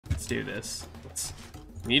do this.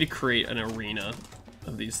 We need to create an arena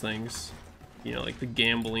of these things. You know, like the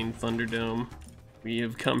gambling Thunderdome. We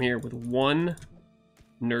have come here with one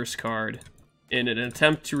nurse card in an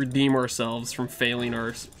attempt to redeem ourselves from failing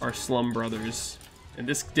our slum brothers. And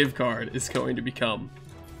this div card is going to become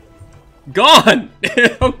gone.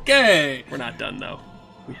 Okay, we're not done though.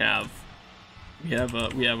 We have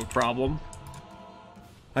a problem.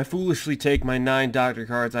 I foolishly take my 9 doctor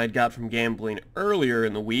cards I had got from gambling earlier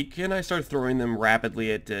in the week, and I start throwing them rapidly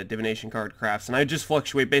at divination card crafts, and I just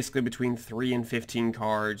fluctuate basically between 3 and 15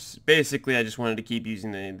 cards. Basically, I just wanted to keep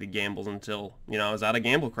using the gambles until, you know, I was out of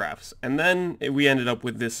gamble crafts. And then we ended up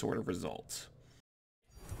with this sort of result.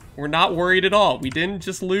 We're not worried at all. We didn't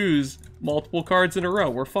just lose multiple cards in a row.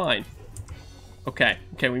 We're fine. Okay,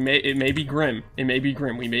 it may be grim. It may be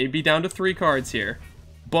grim. We may be down to 3 cards here,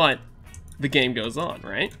 but the game goes on,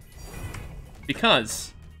 right?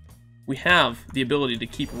 Because we have the ability to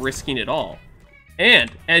keep risking it all.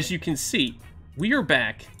 And as you can see, we are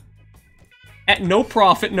back at no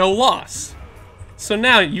profit, no loss. So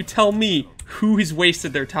now you tell me who has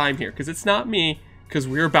wasted their time here, because it's not me, because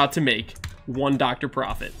we're about to make 1 doctor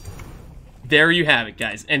profit. There you have it,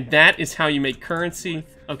 guys. And that is how you make currency,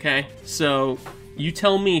 okay? So you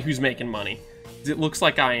tell me who's making money. It looks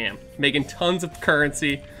like I am. Making tons of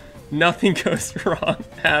currency. Nothing goes wrong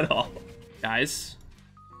at all. Guys,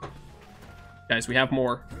 we have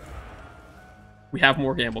more. We have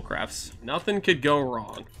more gamble crafts. Nothing could go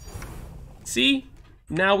wrong. See?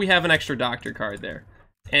 Now we have an extra doctor card there.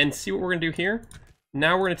 And see what we're gonna do here?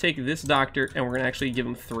 Now we're gonna take this doctor and we're gonna actually give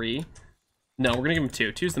him 3. No, we're gonna give him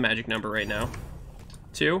 2. 2's the magic number right now.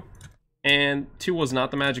 2. And 2 was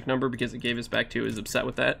not the magic number because it gave us back 2. Is upset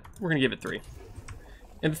with that. We're gonna give it 3.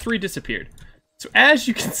 And the 3 disappeared. So as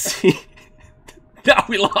you can see, now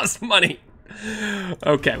we lost money.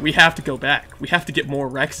 Okay, we have to go back. We have to get more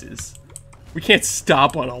Rhexes. We can't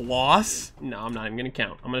stop on a loss. No, I'm not even gonna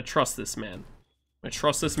count. I'm gonna trust this man. I'm gonna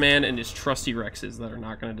trust this man and his trusty Rhexes that are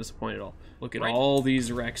not gonna disappoint at all. Look at all these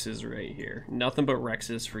Rhexes right here. Nothing but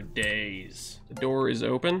Rhexes for days. The door is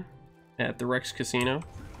open at the Rhex Casino.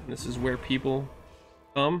 And this is where people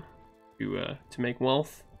come to make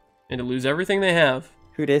wealth and to lose everything they have.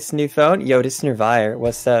 Who this new phone? Yo, this Nervyr.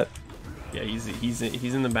 What's up? Yeah, he's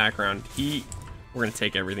in the background. We're gonna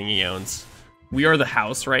take everything he owns. We are the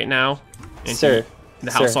house right now, and sir,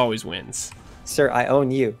 the house always wins. Sir, I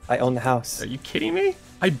own you. I own the house. Are you kidding me?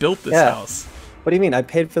 I built this house. What do you mean? I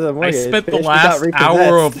paid for the mortgage. I spent the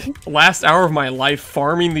last hour of my life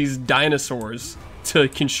farming these dinosaurs to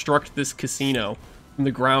construct this casino from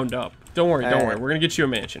the ground up. Don't worry, don't worry. We're gonna get you a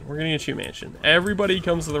mansion. We're gonna get you a mansion. Everybody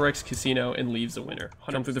comes to the Rhex Casino and leaves a winner.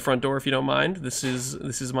 Jump through the front door if you don't mind. This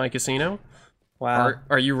is my casino. Wow.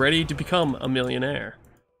 Are you ready to become a millionaire?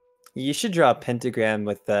 You should draw a pentagram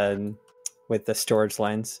with the storage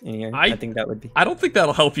lines in here. I think that would be. I don't think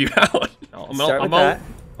that'll help you out. I'm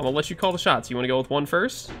gonna let you call the shots. You want to go with 1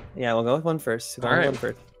 first? Yeah, we'll go with 1 first. All right.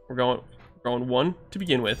 We're going 1 to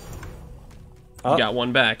begin with. You got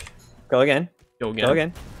 1 back. Go again. Go again. Go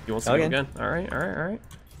again. You want to go again? All right.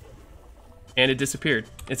 And it disappeared.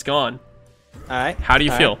 It's gone. All right. How do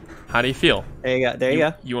you feel? How do you feel? There you go. There you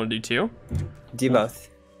go. You want to do 2? Do both.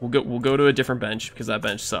 We'll go to a different bench because that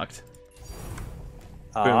bench sucked.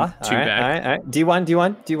 Boom. 2 back. All right. Do 1. Do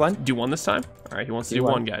 1. Do 1. Do 1 this time. All right. He wants to do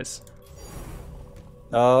 1, guys.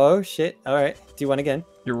 Oh shit. All right. Do 1 again.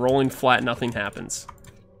 You're rolling flat. Nothing happens.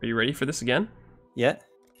 Are you ready for this again? Yeah.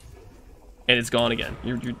 And it's gone again.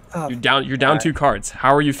 You're down 2 cards.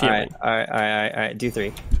 How are you feeling? All right. Do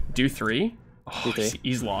 3. Do 3? Oh, do 3.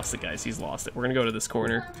 He's lost it, guys. He's lost it. We're gonna go to this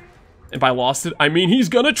corner. And by lost it, I mean he's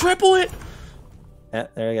gonna triple it. Yeah,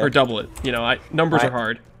 there you go. Or double it. You know, numbers are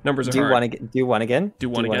hard. Numbers are hard. Do 1 again. Do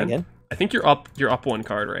 1 again. I think you're up 1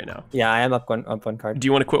 card right now. Yeah, I am up one card. Do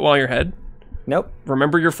you want to quit while you're ahead? Nope.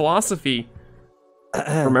 Remember your philosophy.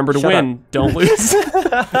 Remember to win, don't lose.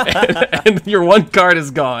 and your 1 card is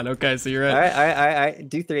gone. Okay, so you're at. All right.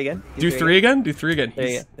 Do 3 again. Do 3 again. Do 3 again. There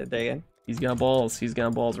you go. There you go. He's got balls. He's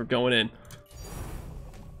got balls. We're going in.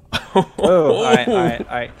 Oh, all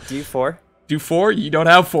right. Do 4. Do 4? You don't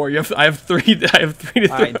have 4. I have 3. I have 3 to 3.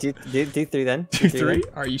 All right. Do 3 then. Do 3?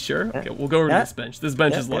 Are you sure? Yeah. Okay, we'll go over to this bench. This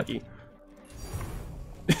bench is lucky.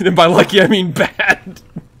 And by lucky, I mean bad.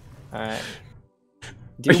 All right.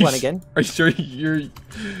 Do 1 again. Are you sure you're?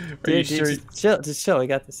 Just chill. We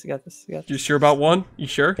got this. You're sure about 1? You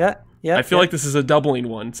sure? Yeah. I feel like this is a doubling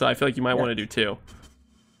one, so I feel like you might want to do 2.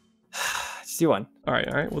 Just do 1. All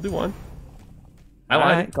right. We'll do 1. I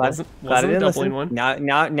lied. Glad wasn't a doubling one.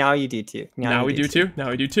 Now you do 2. Now we do 2.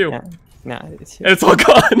 Now we do 2. Yeah. No, it's and it's all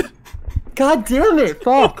gone. God damn it!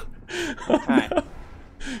 Fuck. All right.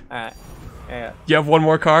 Alright. Yeah. You have one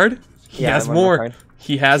more card? He has more.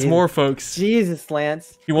 He has more, folks. Jesus,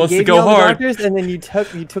 Lance. He wants to go hard. The doctors, and then you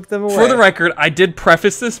took them away. For the record, I did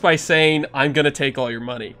preface this by saying I'm gonna take all your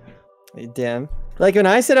money. Damn. Like when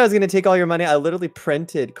I said I was gonna take all your money, I literally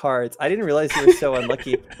printed cards. I didn't realize you were so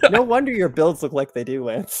unlucky. No wonder your builds look like they do,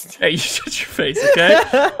 Lance. Hey, you shut your face, okay?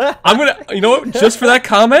 I'm gonna, you know what? Just for that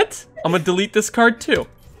comment, I'm gonna delete this card too.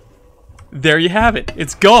 There you have it.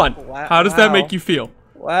 It's gone. Wow. How does that make you feel?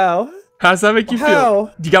 Wow. How does that make you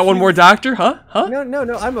feel? You got one more doctor, huh?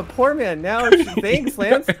 No. I'm a poor man now. Thanks,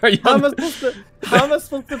 Lance. How am I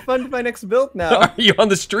supposed to fund my next build now? Are you on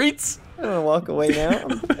the streets? I'm gonna walk away now.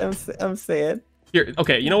 I'm sad. Here,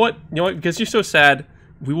 okay. You know what? Because you're so sad,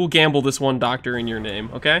 we will gamble this one doctor in your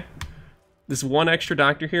name. Okay? This one extra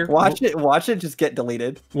doctor here. Watch it just get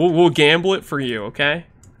deleted. We'll gamble it for you. Okay?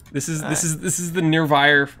 This is the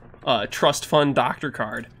Nervyr trust fund doctor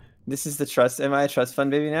card. This is the trust. Am I a trust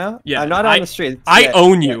fund baby now? Yeah. I'm not on the street. I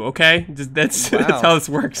own you, okay? That's how this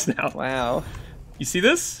works now. Wow. You see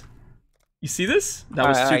this? You see this? That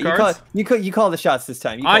was two cards. You call the shots this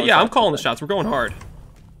time. Yeah, I'm calling the shots. We're going hard.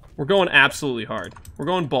 We're going absolutely hard. We're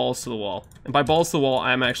going balls to the wall. And by balls to the wall,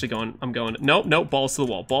 I'm going, nope, balls to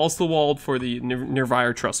the wall. Balls to the wall for the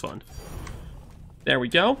Nervyr trust fund. There we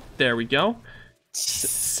go. There we go.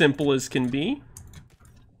 Simple as can be.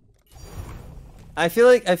 I feel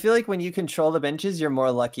like when you control the benches, you're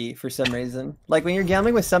more lucky for some reason. Like when you're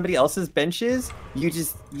gambling with somebody else's benches, you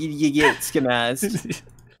get skimmazed.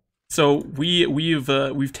 So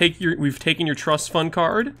we've taken your trust fund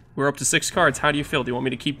card. We're up to 6 cards. How do you feel? Do you want me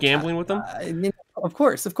to keep gambling with them? Of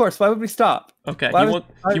course. Why would we stop? Okay.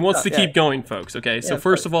 He wants to keep going, folks. Okay. So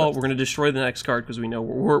first of all, we're gonna destroy the next card because we know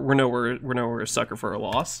we're a sucker for a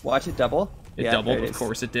loss. Watch it double. It doubled. Of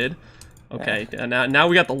course it did. Okay, now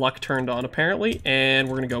we got the luck turned on, apparently, and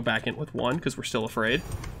we're going to go back in with 1, because we're still afraid.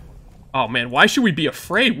 Oh, man, why should we be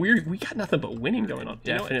afraid? We got nothing but winning going on.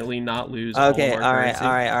 Definitely not lose all of our currency.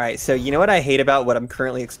 All right. So, you know what I hate about what I'm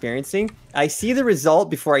currently experiencing? I see the result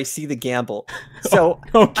before I see the gamble. So,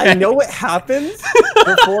 I know what happens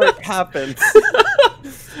before it happens.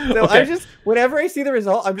 So, whenever I see the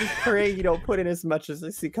result, I'm just praying you don't put in as much as I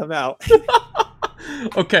see come out.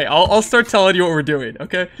 Okay, I'll start telling you what we're doing.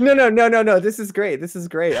 Okay. No. This is great.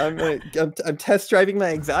 I'm test driving my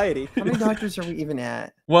anxiety. How many doctors are we even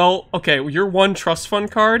at? Well, okay, you're 1 trust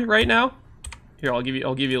fund card right now. Here, I'll give you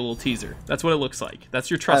a little teaser. That's what it looks like.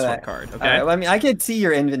 That's your trust fund card. Okay. Well, I mean, I can see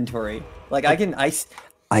your inventory. Like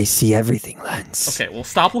I see everything, Lance. Okay, well,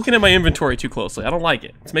 stop looking at my inventory too closely. I don't like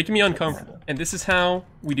it. It's making me uncomfortable. And this is how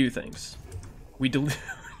we do things. We delete.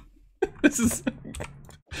 This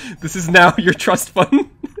is now your trust fund.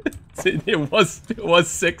 It was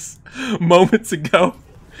 6 moments ago,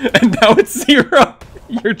 and now it's 0.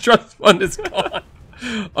 Your trust fund is gone.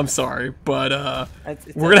 I'm sorry, but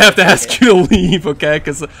we're gonna have to ask you to leave, okay?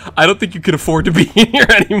 Because I don't think you could afford to be in here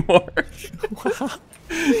anymore.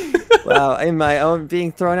 Wow, in my own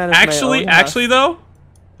being thrown out of my own house. Actually, though,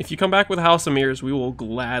 if you come back with House of Mirrors, we will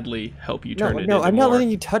gladly help you turn it into more. No, I'm not letting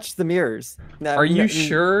you touch the mirrors. Are you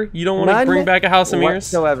sure you don't want to bring back a House of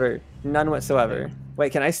Mirrors? None whatsoever.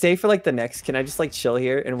 Wait, can I stay for like the next? Can I just like chill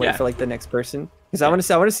here and wait for like the next person? Because I want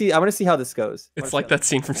to see how this goes. It's like that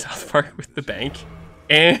scene from South Park with the bank,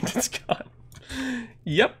 and it's gone.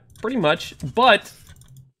 Yep, pretty much. But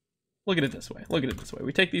look at it this way.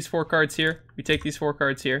 We take these 4 cards here. We take these 4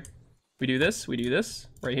 cards here. We do this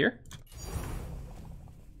right here.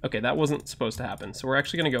 Okay, that wasn't supposed to happen. So we're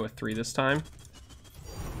actually going to go with 3 this time.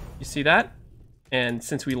 You see that? And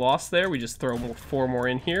since we lost there, we just throw 4 more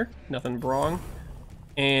in here. Nothing wrong.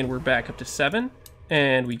 And we're back up to 7.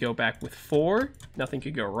 And we go back with 4. Nothing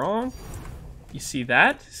could go wrong. You see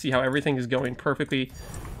that? See how everything is going perfectly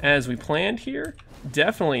as we planned here?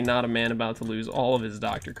 Definitely not a man about to lose all of his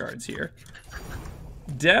doctor cards here.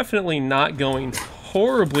 Definitely not going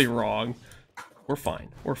horribly wrong. We're fine.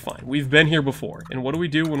 We've been here before. And what do we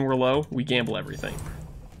do when we're low? We gamble everything.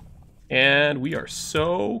 And we are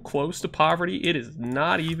so close to poverty, it is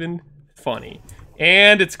not even funny.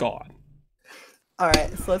 And it's gone.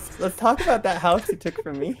 Alright, so let's talk about that house you took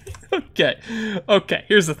from me. Okay,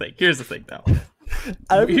 here's the thing though.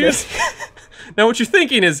 Now what you're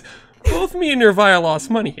thinking is, both me and Nervyr lost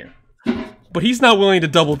money here. But he's not willing to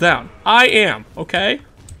double down. I am, okay?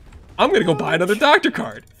 I'm gonna go buy another doctor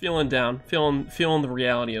card. Feeling down, feeling the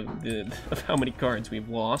reality of how many cards we've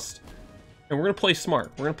lost. And we're gonna play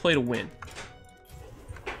smart. We're gonna play to win.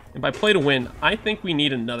 And by play to win, I think we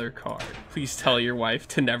need another card. Please tell your wife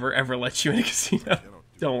to never ever let you in a casino.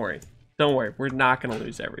 Don't worry. We're not gonna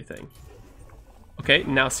lose everything. Okay,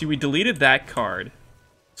 now see, we deleted that card.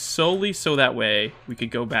 solely so that way we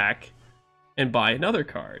could go back and buy another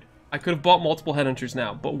card. I could have bought multiple Headhunters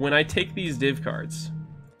now, but when I take these div cards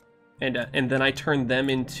and then I turn them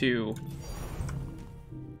into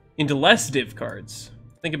less div cards,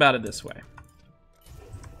 think about it this way.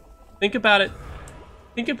 Think about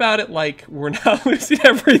it like we're not losing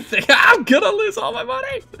everything. I'm gonna lose all my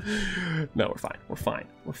money. No, we're fine. We're fine.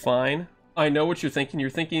 We're fine. I know what you're thinking. You're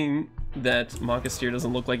thinking that Monkasteer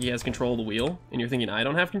doesn't look like he has control of the wheel, and you're thinking I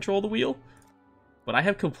don't have control of the wheel, but I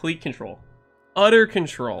have complete control. Utter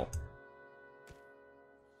control.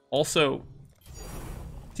 Also,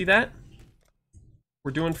 see that?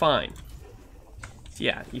 We're doing fine.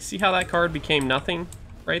 Yeah, you see how that card became nothing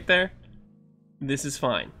right there? This is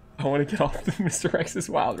fine. I want to get off the Mr. Rhex's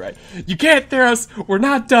Wild Ride. You can't throw us. We're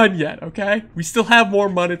not done yet, okay? We still have more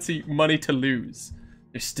money to lose.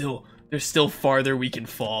 There's still farther we can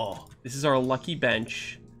fall. This is our lucky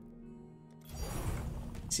bench.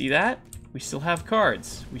 See that? We still have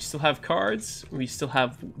cards. We still have cards. We still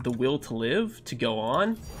have the will to live, to go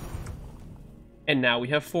on. And now we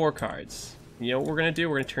have 4 cards. You know what we're going to do?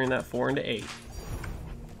 We're going to turn that 4 into 8.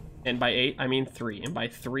 And by 8, I mean 3. And by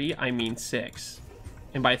 3, I mean 6.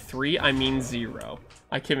 And by 3, I mean 0.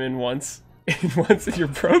 I came in once, and once and you're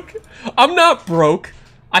broke? I'm not broke.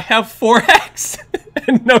 I have 4x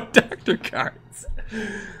and no doctor cards.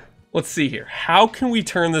 Let's see here. How can we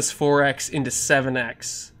turn this 4x into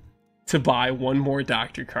 7x to buy one more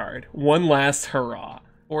doctor card? One last hurrah.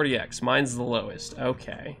 40x. Mine's the lowest.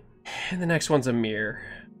 Okay. And the next one's a mirror.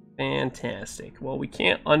 Fantastic. Well, we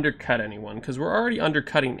can't undercut anyone because we're already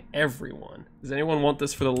undercutting everyone. Does anyone want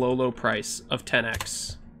this for the low, low price of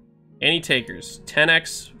 10x? Any takers?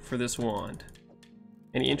 10x for this wand.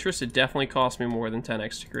 Any interest? It definitely cost me more than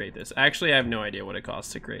 10x to create this. Actually, I have no idea what it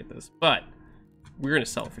costs to create this, but we're going to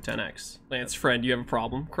sell it for 10x. Lance, friend, you have a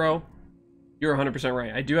problem? Crow, you're 100%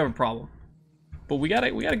 right. I do have a problem. But we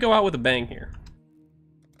gotta go out with a bang here.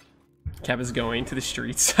 Kev is going to the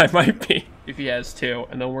streets. I might be, if he has 2.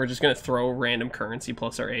 And then we're just going to throw random currency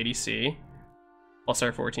plus our ADC. Plus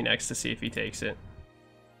our 14x to see if he takes it.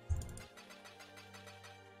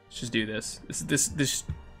 Let's just do this. This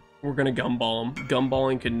we're going to gumball him.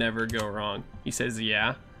 Gumballing could never go wrong. He says,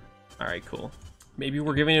 yeah. Alright, cool. Maybe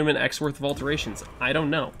we're giving him an X worth of alterations. I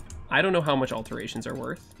don't know. I don't know how much alterations are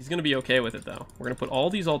worth. He's going to be okay with it, though. We're going to put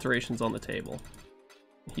all these alterations on the table.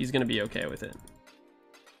 He's going to be okay with it.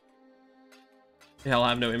 He'll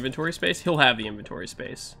have no inventory space? He'll have the inventory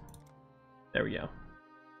space. There we go.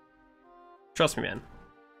 Trust me, man.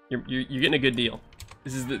 You're getting a good deal.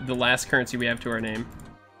 This is the last currency we have to our name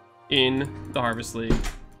in the Harvest League.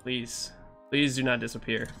 Please. Please do not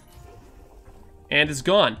disappear. And it's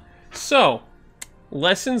gone. So,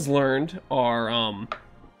 lessons learned are,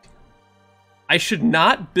 I should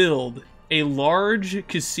not build a large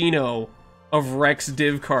casino of Rhex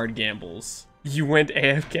div card gambles. You went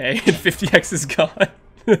AFK and 50x is gone.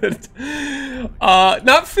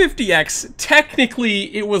 Not 50x.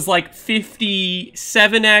 Technically, it was like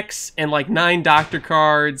 57x and like 9 doctor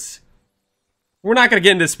cards. We're not going to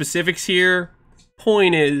get into specifics here.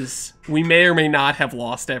 Point is, we may or may not have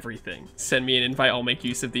lost everything. Send me an invite. I'll make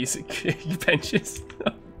use of these benches.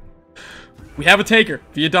 We have a taker.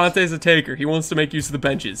 Viadante's a taker. He wants to make use of the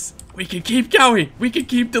benches. We can keep going. We can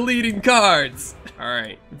keep deleting cards. All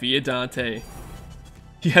right, Viadante.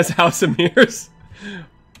 He has House of Mirrors.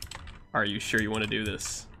 Are you sure you want to do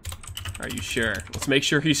this? Are you sure? Let's make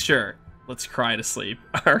sure he's sure. Let's cry to sleep.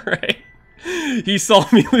 All right. He saw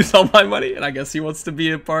me lose all my money, and I guess he wants to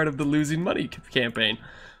be a part of the losing money campaign.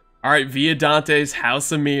 All right, Viadante's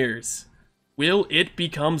House of Mirrors. Will it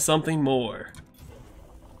become something more?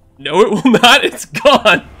 No, it will not. It's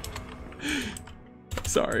gone.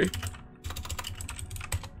 Sorry.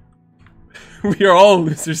 We are all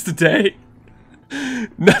losers today.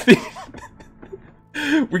 Nothing.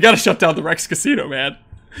 We gotta shut down the Rhex Casino, man.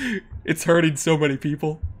 It's hurting so many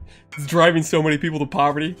people. It's driving so many people to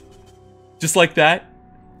poverty. Just like that.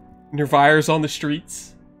 Nervyr's on the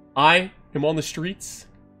streets. I am on the streets.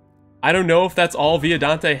 I don't know if that's all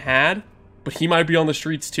Viadante had, but he might be on the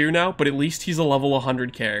streets too now, but at least he's a level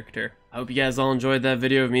 100 character. I hope you guys all enjoyed that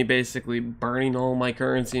video of me basically burning all my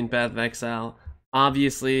currency in Path of Exile.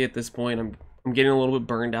 Obviously, at this point, I'm getting a little bit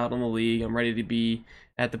burned out on the league. I'm ready to be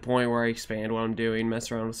at the point where I expand what I'm doing,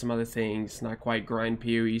 mess around with some other things, not quite grind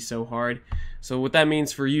PoE so hard. So what that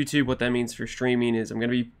means for YouTube, what that means for streaming is I'm going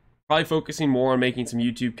to be probably focusing more on making some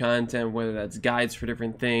YouTube content, whether that's guides for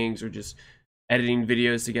different things or just editing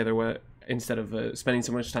videos together instead of spending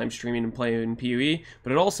so much time streaming and playing PoE.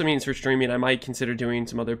 But it also means for streaming, I might consider doing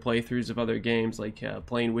some other playthroughs of other games, like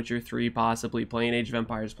playing Witcher 3, possibly playing Age of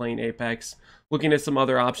Empires, playing Apex, looking at some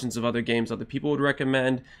other options of other games other people would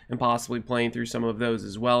recommend, and possibly playing through some of those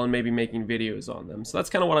as well, and maybe making videos on them. So that's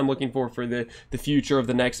kind of what I'm looking for the future of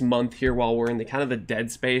the next month here, while we're in the kind of the dead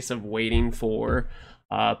space of waiting for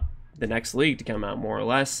the next league to come out, more or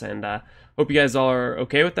less. And hope you guys all are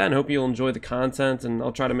okay with that, and hope you'll enjoy the content, and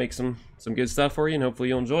I'll try to make some good stuff for you, and hopefully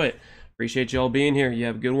you'll enjoy it. Appreciate you all being here. You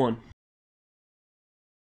have a good one.